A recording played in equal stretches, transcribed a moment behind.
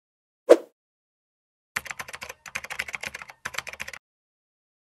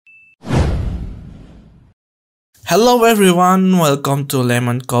Hello everyone, welcome to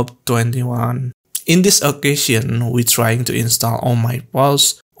Lemon Cop 21. In this occasion, we're trying to install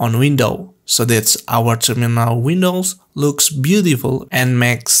Oh-my-posh on Windows so that our terminal windows looks beautiful and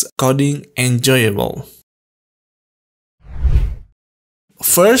makes coding enjoyable.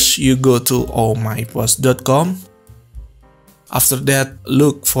 First, you go to oh-my-posh.com. After that,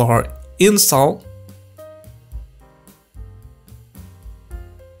 look for install.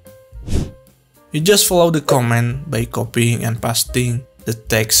 You just follow the command by copying and pasting the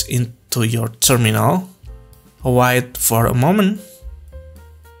text into your terminal. Wait for a moment.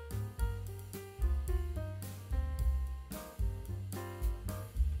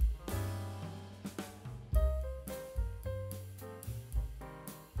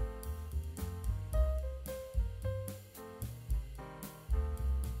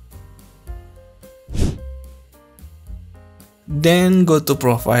 Then go to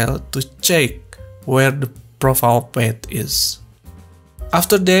profile to check where the profile path is.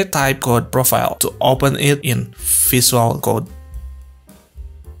 After that, type code profile to open it in Visual Code.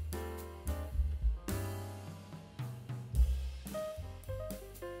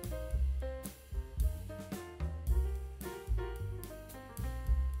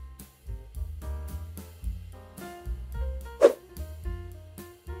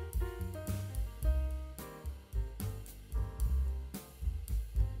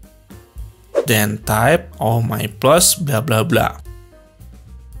 Then type oh-my-posh blah blah blah.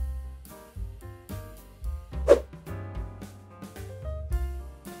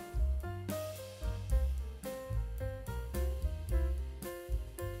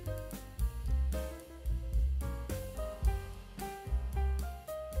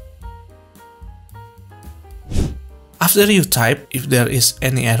 After you type, if there is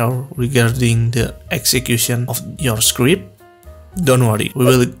any error regarding the execution of your script, don't worry, we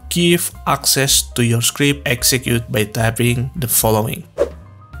will give access to your script execute by typing the following.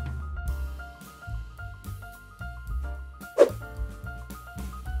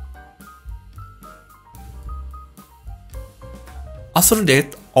 After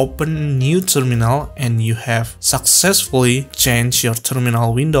that, open new terminal and you have successfully changed your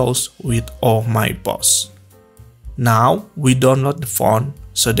terminal windows with Oh-my-posh. Now we download the font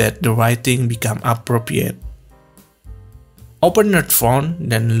so that the writing become appropriate. Open that font,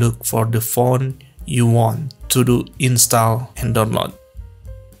 then look for the font you want to do install and download.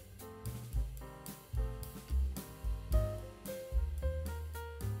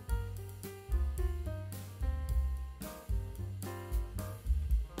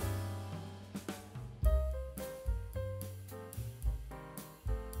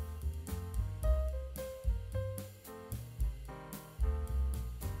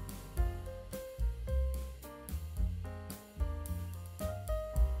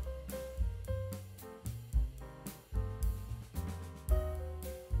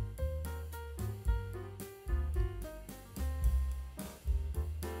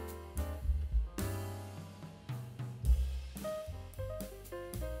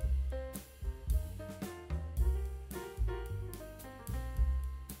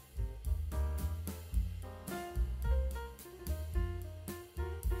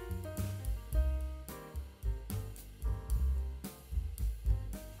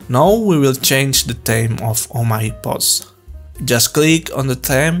 Now we will change the theme of Oh-my-posh. Just click on the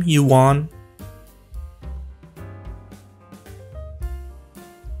theme you want,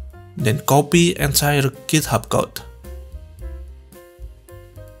 then copy entire GitHub code.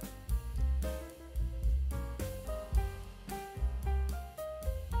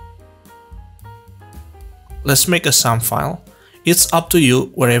 Let's make a SAM file. It's up to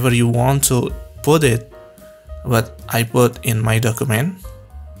you wherever you want to put it, but I put in my document.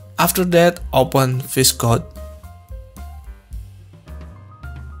 After that, open VS Code.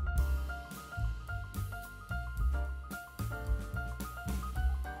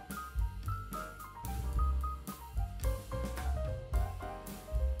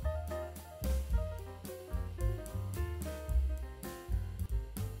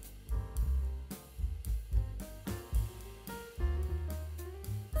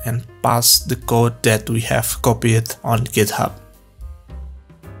 And paste the code that we have copied on GitHub.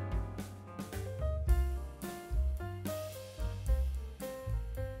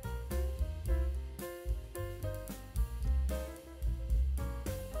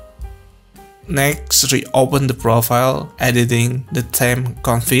 Next, reopen the profile, editing the theme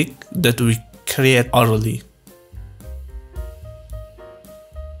config that we create earlier.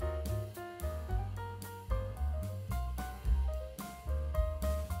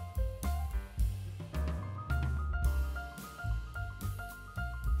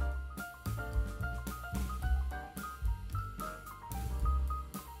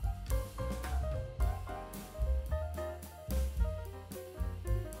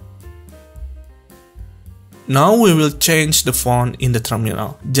 Now we will change the font in the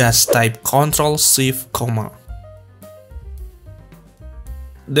terminal. Just type Ctrl+Shift-,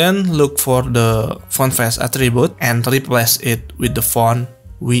 then look for the font face attribute and replace it with the font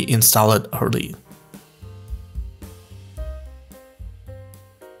we installed earlier.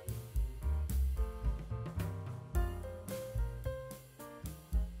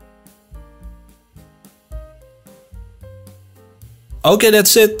 Okay,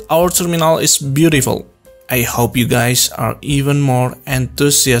 that's it. Our terminal is beautiful. I hope you guys are even more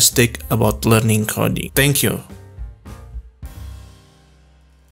enthusiastic about learning coding. Thank you.